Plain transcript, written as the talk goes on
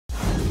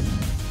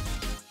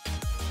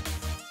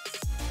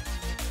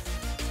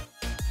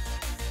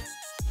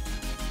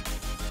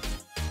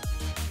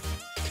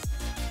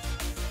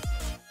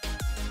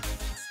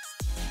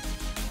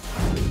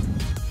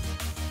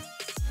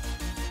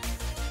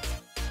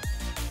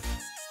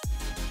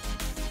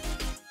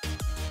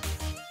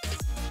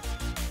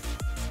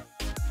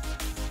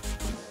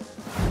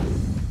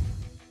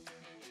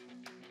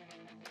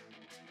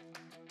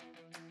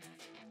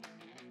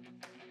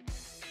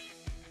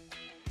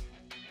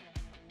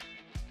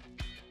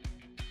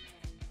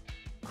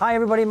Hi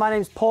everybody, my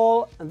name's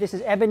Paul and this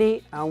is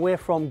Ebony and we're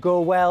from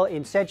Go Well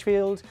in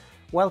Sedgefield.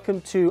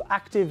 Welcome to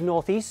Active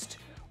Northeast.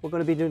 We're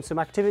going to be doing some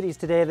activities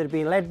today that have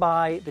been led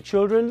by the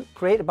children,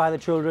 created by the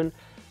children,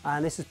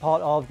 and this is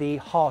part of the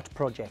Heart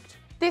Project.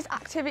 This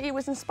activity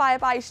was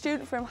inspired by a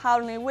student from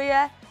Howden.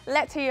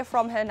 Let's hear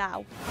from her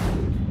now.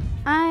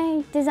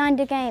 I designed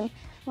a game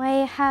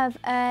where you have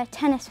a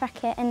tennis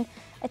racket and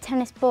a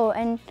tennis ball,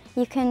 and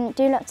you can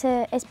do lots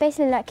of, it's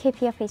basically like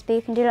keepy-uppies, but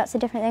you can do lots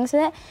of different things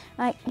with it,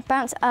 like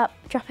bounce it up,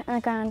 drop it on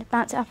the ground,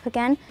 bounce it up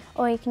again,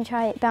 or you can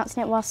try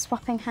bouncing it whilst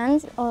swapping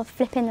hands, or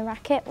flipping the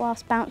racket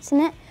whilst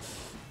bouncing it.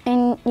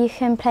 And you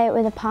can play it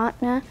with a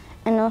partner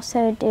and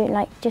also do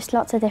like just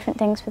lots of different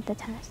things with the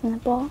tennis and the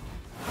ball.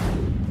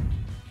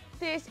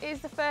 This is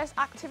the first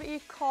activity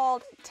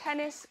called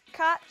Tennis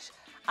Catch,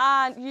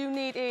 and you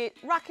need a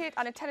racket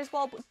and a tennis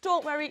ball, but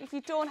don't worry if you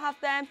don't have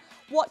them.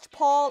 Watch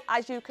Paul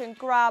as you can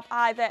grab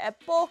either a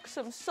book,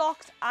 some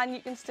socks, and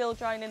you can still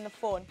join in the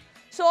fun.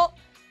 So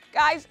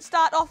guys,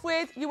 start off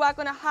with, you are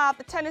going to have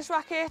the tennis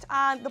racket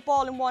and the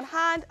ball in one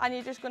hand, and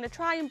you're just going to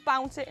try and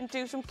bounce it and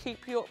do some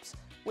keepy-ups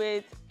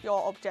with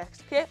your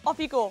objects. Okay, off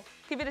you go,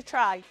 give it a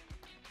try.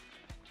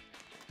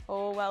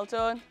 Oh, well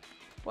done,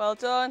 well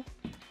done.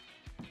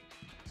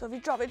 So if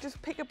you drop it,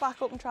 just pick it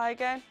back up and try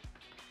again.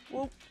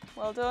 Whoa,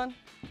 well done.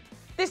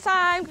 This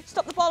time,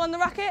 stop the ball on the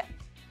racket.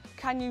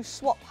 Can you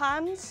swap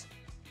hands?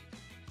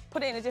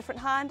 Put it in a different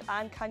hand,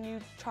 and can you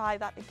try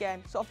that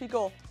again? So off you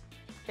go.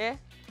 Okay?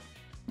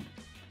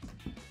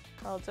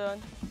 Well done.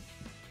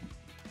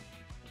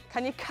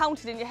 Can you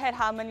count it in your head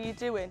how many you're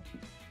doing?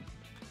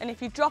 And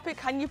if you drop it,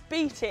 can you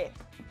beat it?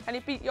 Can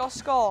you beat your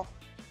score?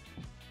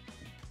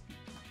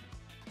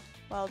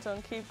 Well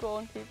done, keep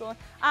going, keep going.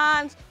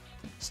 And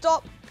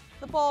stop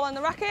the ball on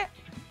the racket.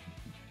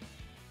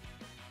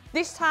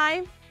 This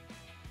time,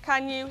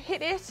 can you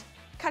hit it,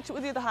 catch it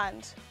with the other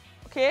hand,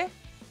 okay?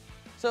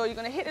 So you're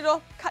gonna hit it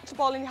up, catch the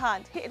ball in your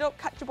hand, hit it up,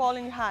 catch the ball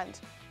in your hand,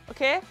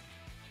 okay?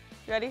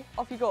 You ready?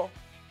 Off you go.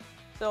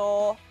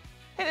 So,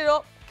 hit it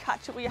up,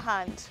 catch it with your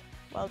hand.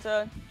 Well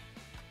done.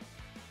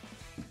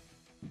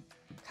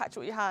 Catch it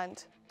with your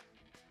hand.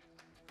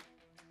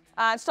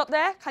 And stop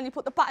there. Can you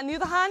put the bat in the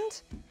other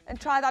hand and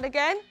try that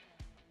again?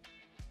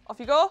 Off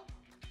you go.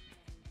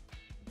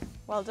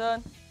 Well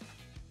done.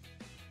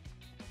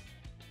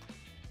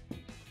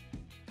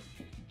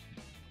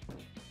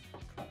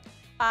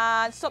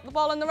 And stop the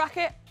ball on the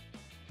racket.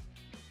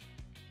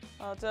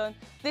 Well done.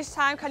 This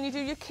time, can you do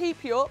your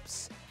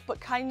keepy-ups, but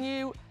can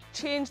you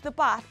change the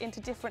bat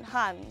into different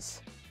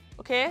hands?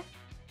 Okay?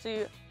 So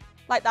you,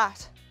 like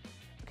that.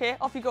 Okay,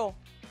 off you go.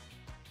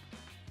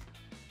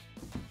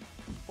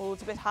 Oh,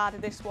 it's a bit harder,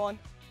 this one.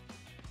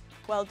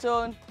 Well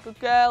done, good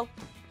girl.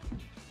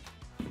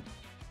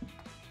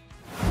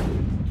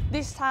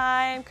 This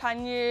time,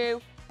 can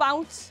you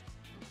bounce,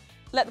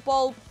 let the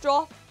ball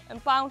drop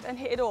and bounce and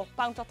hit it up.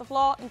 Bounce off the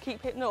floor and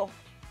keep hitting up.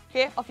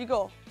 Okay, off you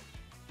go.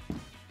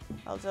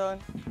 Well done.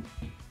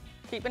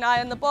 Keep an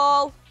eye on the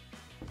ball.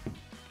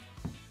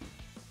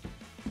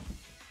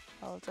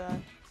 Well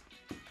done.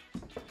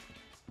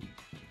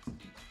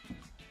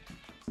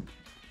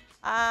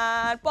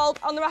 And ball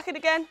on the racket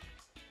again.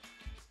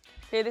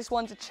 Okay, this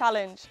one's a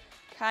challenge.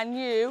 Can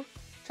you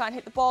try and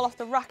hit the ball off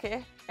the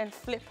racket and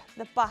flip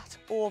the bat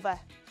over?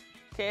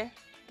 Okay,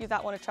 give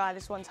that one a try,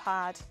 this one's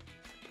hard.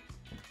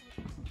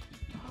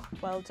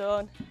 Well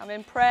done, I'm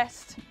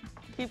impressed.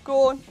 Keep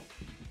going.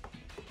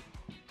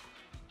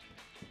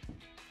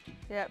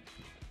 Yep.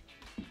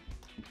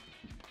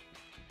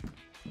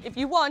 If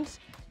you want,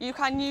 you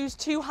can use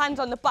two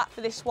hands on the bat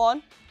for this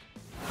one.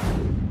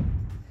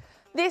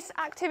 This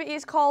activity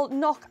is called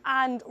Knock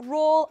and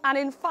Roll, and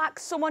in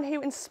fact, someone who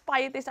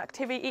inspired this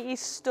activity is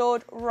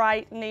stood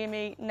right near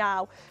me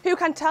now. Who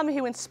can tell me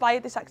who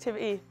inspired this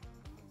activity?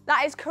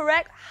 That is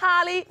correct,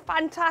 Harley,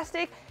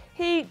 fantastic.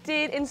 He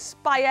did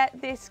inspire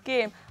this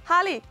game.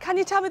 Harley, can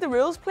you tell me the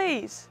rules,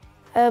 please?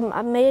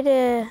 I made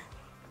a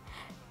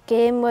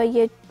game where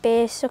you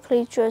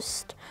basically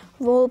just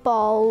roll a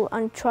ball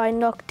and try and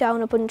knock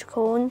down a bunch of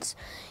cones.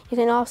 You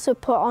can also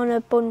put on a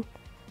bunch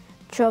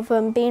of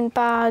bean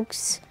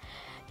bags.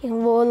 You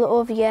can roll it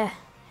over your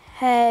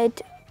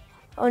head,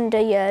 under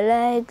your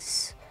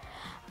legs,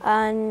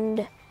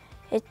 and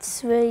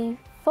it's really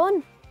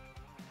fun.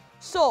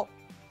 So,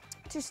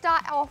 to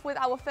start off with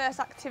our first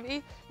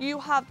activity, you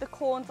have the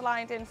cones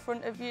lined in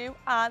front of you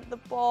and the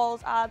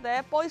balls are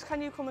there. Boys,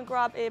 can you come and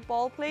grab a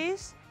ball,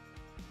 please?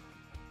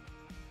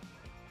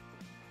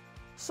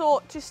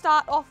 So, to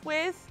start off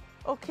with,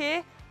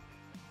 okay,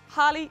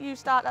 Harley, you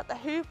start at the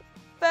hoop.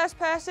 First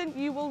person,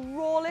 you will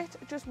roll it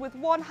just with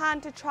one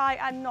hand to try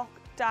and knock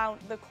down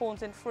the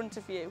cones in front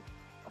of you.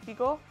 Off you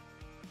go.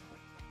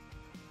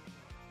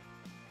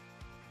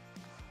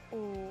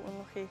 Oh,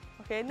 unlucky.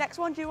 Okay, next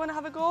one, do you want to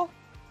have a go?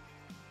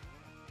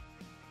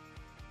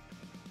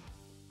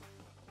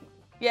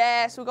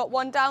 Yes, we've got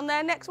one down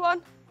there. Next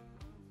one.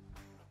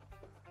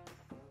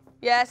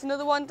 Yes,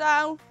 another one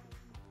down.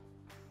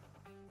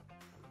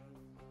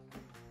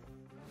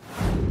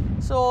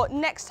 So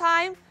next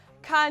time,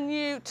 can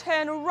you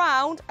turn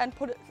around and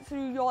put it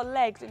through your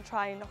legs and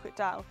try and knock it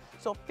down?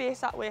 So face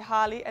that way,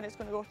 Harley, and it's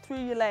going to go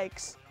through your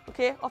legs.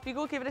 Okay, off you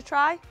go, give it a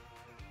try.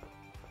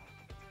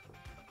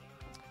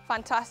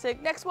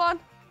 Fantastic. Next one.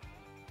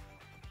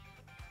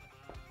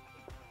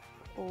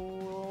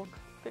 Oh,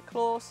 a bit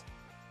close.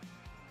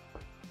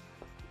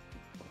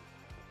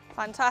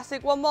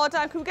 Fantastic. One more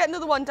down. Can we get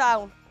another one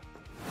down?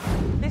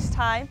 This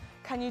time,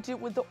 can you do it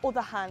with the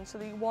other hand, so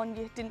the one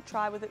you didn't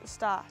try with at the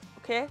start?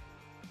 Okay,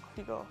 off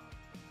you go.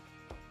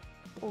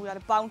 Oh, we had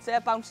a bounce there,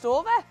 bounced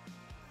over.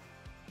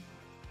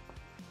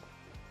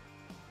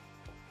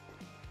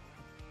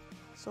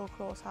 So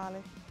close,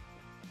 Harley.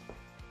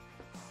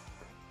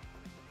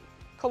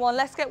 Come on,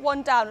 let's get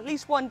one down, at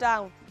least one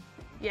down.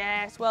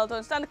 Yes, well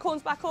done. Stand the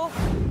cones back up.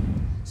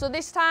 So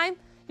this time,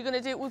 you're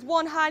going to do it with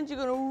one hand, you're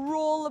going to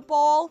roll the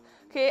ball,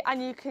 okay,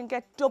 and you can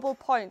get double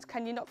points.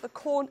 Can you knock the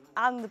cone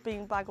and the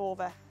beanbag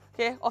over?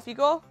 Okay, off you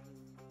go.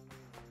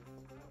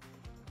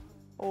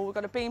 Oh, we've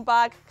got a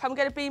beanbag. Can we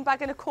get a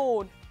beanbag and a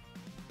cone?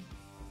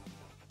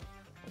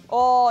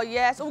 Oh,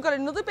 yes. Oh, we've got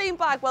another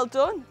beanbag. Well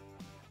done.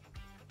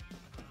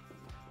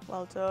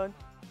 Well done.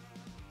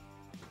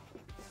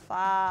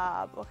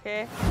 Fab,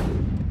 okay.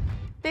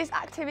 This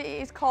activity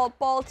is called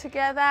Ball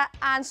Together,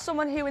 and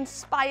someone who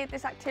inspired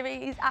this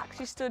activity is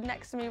actually stood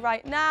next to me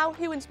right now.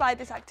 Who inspired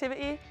this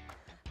activity?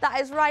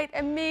 That is right,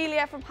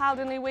 Amelia from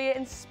Howden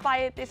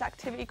inspired this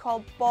activity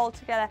called Ball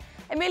Together.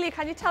 Amelia,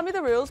 can you tell me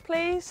the rules,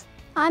 please?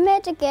 I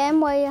made a game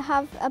where you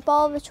have a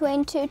ball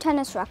between two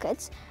tennis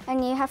rackets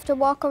and you have to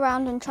walk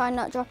around and try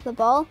not drop the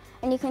ball,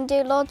 and you can do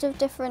loads of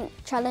different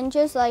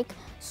challenges like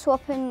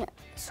swapping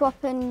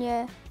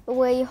the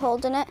way you're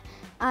holding it,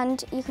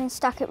 and you can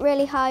stack it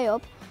really high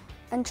up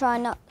and try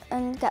not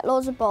and get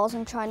loads of balls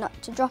and try not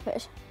to drop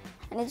it,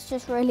 and it's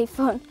just really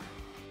fun.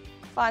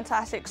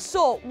 Fantastic.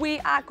 So we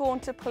are going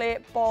to play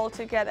Ball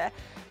Together.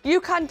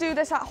 You can do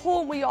this at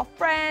home with your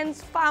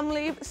friends,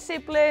 family,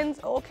 siblings,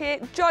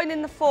 okay? Join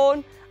in the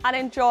fun and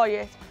enjoy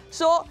it.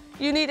 So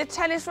you need a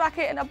tennis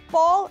racket and a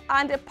ball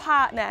and a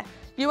partner.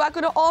 You are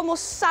going to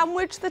almost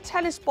sandwich the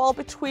tennis ball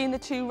between the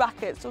two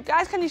rackets. So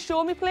guys, can you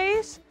show me,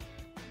 please?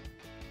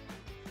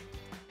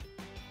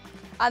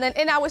 And then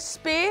in our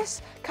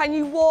space, can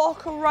you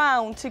walk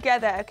around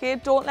together, okay?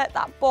 Don't let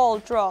that ball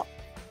drop.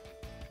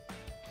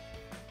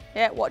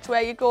 Yeah, watch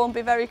where you're going,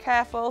 be very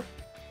careful.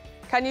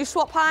 Can you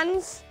swap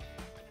hands?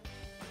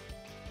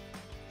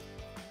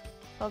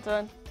 Well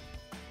done.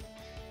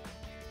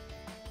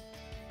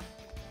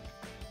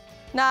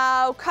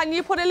 Now, can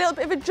you put a little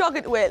bit of a jog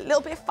into it, a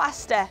little bit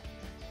faster?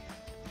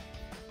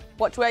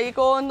 Watch where you're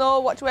going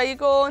though, watch where you're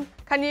going.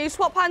 Can you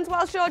swap hands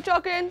whilst you're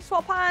jogging?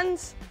 Swap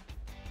hands.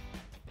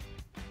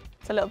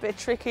 It's a little bit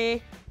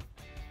tricky.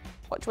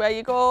 Watch where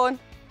you're going.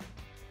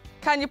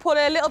 Can you put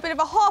a little bit of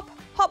a hop?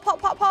 Hop, hop,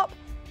 hop, hop.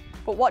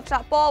 But watch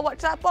that ball, watch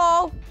that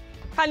ball.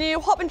 Can you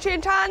hop and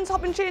change hands,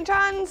 hop and change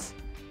hands?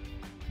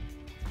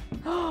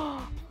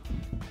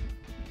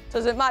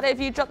 Doesn't matter if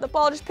you drop the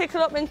ball, just pick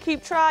it up and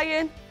keep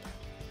trying.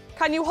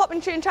 Can you hop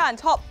and change hands?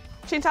 Hop,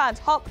 change hands,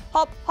 hop,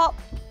 hop, hop.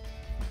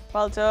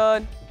 Well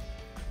done.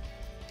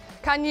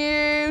 Can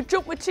you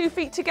jump with 2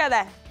 feet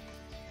together?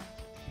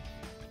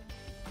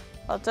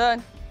 Well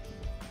done.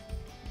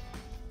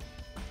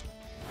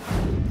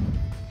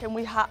 Can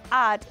we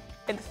add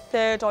a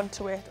third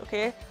onto it,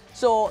 okay?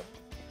 So,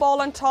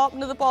 ball on top,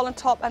 another ball on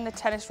top, and the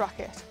tennis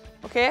racket,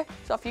 okay?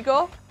 So off you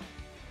go.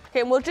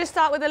 Okay, and we'll just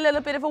start with a little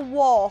bit of a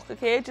walk,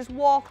 okay? Just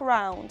walk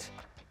around.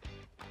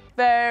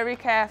 Very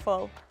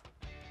careful.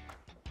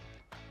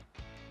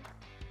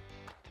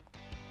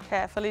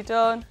 Carefully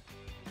done.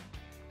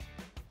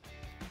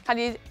 Can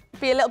you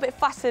be a little bit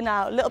faster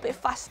now? A little bit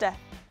faster.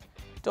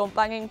 Don't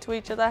bang into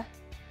each other.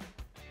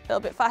 A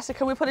little bit faster.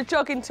 Can we put a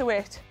jog into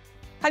it?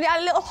 Can you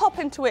add a little hop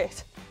into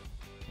it?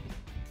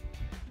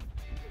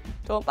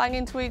 Don't bang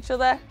into each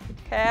other.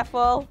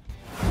 Careful.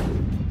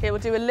 Okay, we'll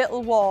do a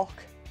little walk.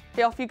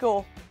 Okay, off you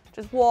go.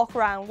 Just walk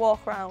around,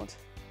 walk around.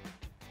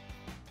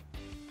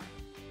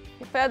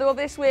 Okay, further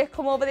over this way,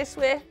 come over this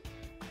way.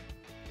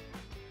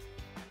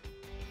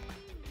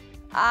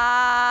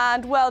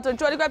 And well done.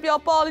 Do you want to grab your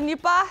ball and your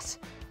bat?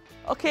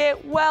 Okay,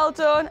 well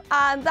done.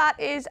 And that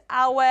is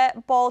our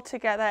Ball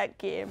Together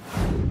game.